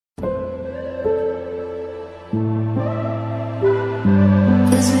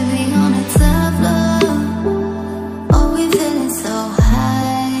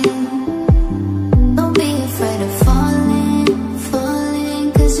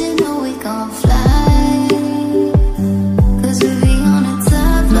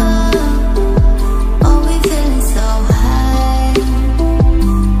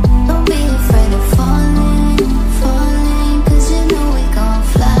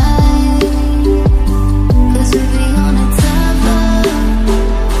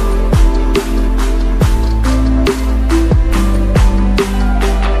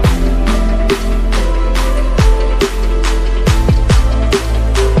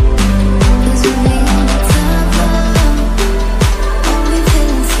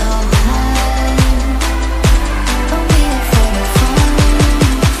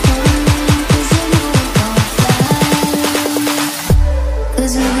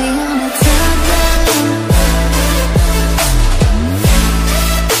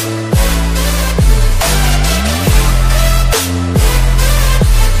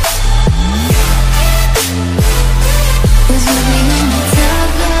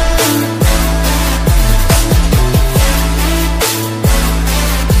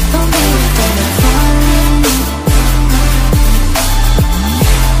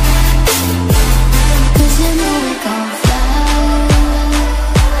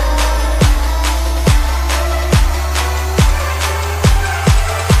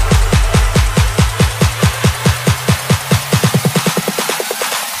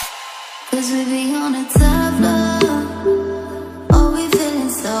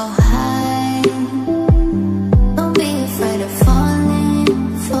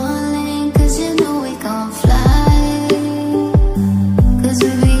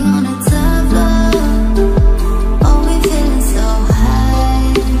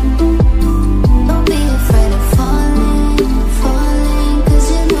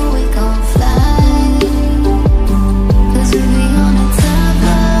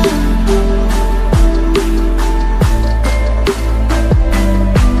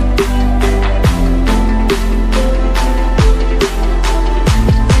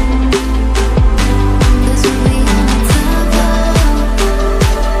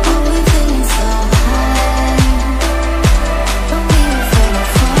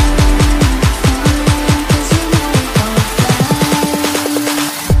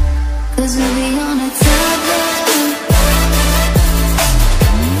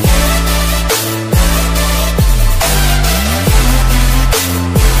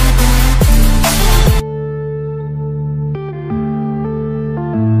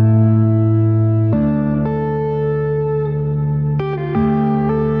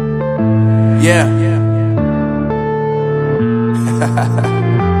Yeah.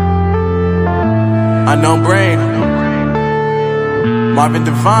 Unknown Brain, Marvin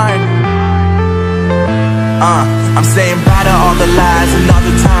Divine. I'm saying bye to all the lies and all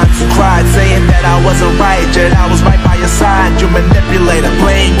the times you cried, saying that I wasn't right, yet I was right by your side. You manipulator,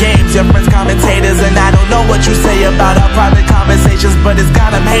 playing games, your friends commentators, and I don't know what you say about our private conversations, but it's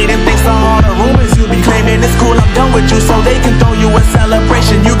got them hating. Thanks to all the rumors you be claiming. It's cool, I'm done with you, so they can throw you a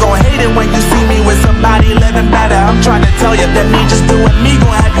celebration. You gon' hate it when you see me with somebody living better. I'm trying to tell you that me just doing me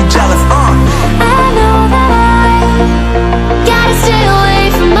gon' have you jealous. I know that I gotta stay away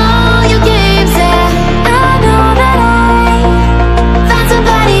from all your games, yeah. I know that I found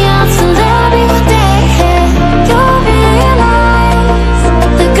somebody else to love me one day, yeah. You'll realize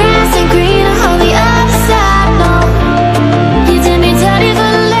the grass ain't greener on the other side, no. You did me dirty for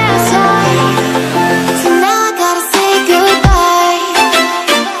the last time, so now I gotta say goodbye.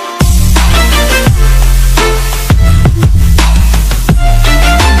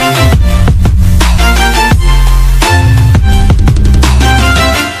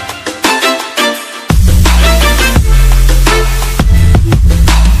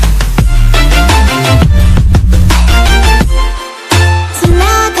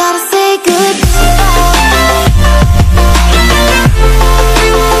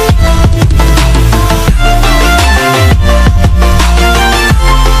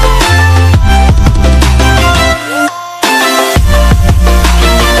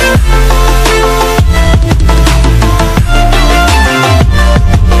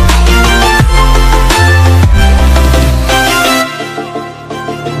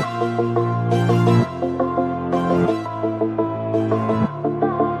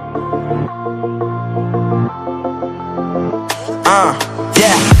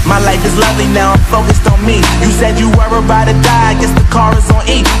 Yeah, my life is lovely now, I'm focused on me. You said you were about to die, I guess the car is on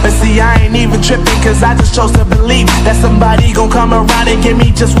E. But see, I ain't even tripping, cause I just chose to believe that somebody gon' come around and give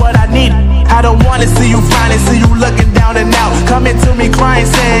me just what I need. I don't wanna see you finally, see you looking down and out, coming to me crying,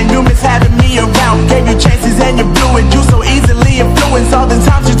 saying you miss having me around. Gave you chances and you blew it, you so easily influenced. All the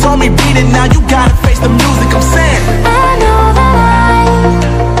times you told me beat it, now you gotta face the music. I'm saying I know that I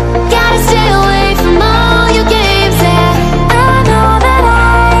gotta stay away from all your games, yeah. I know that I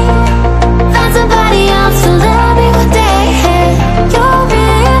found somebody else to love me one day, yeah. You'll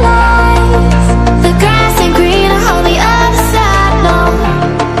realize the grass ain't greener on the other side, no.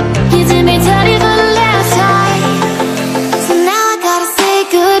 You did me dirty for the last time, so now I gotta say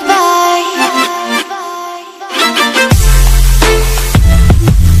goodbye.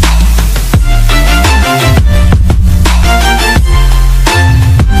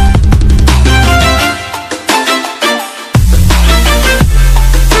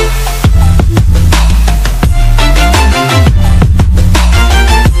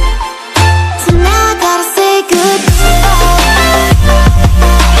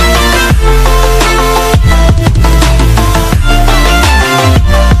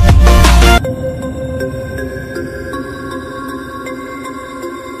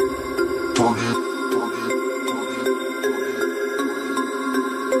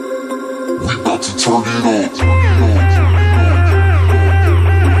 about to turn it up.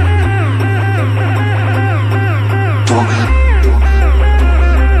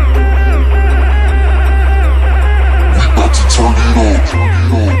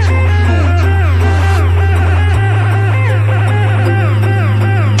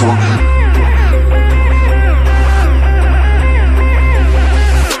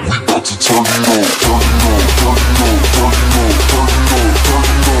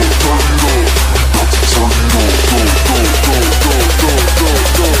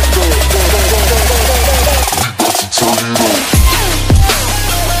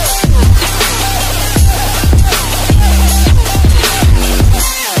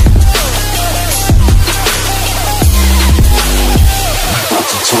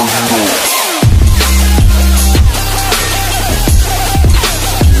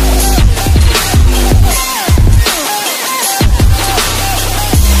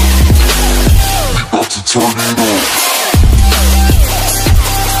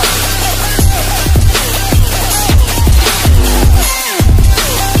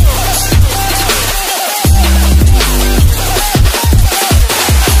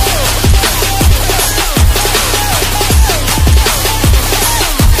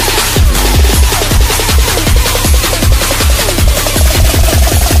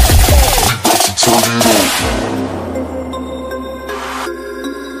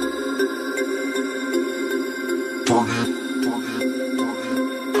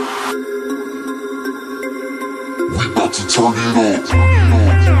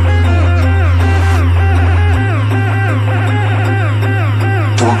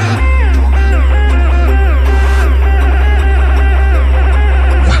 Turn it.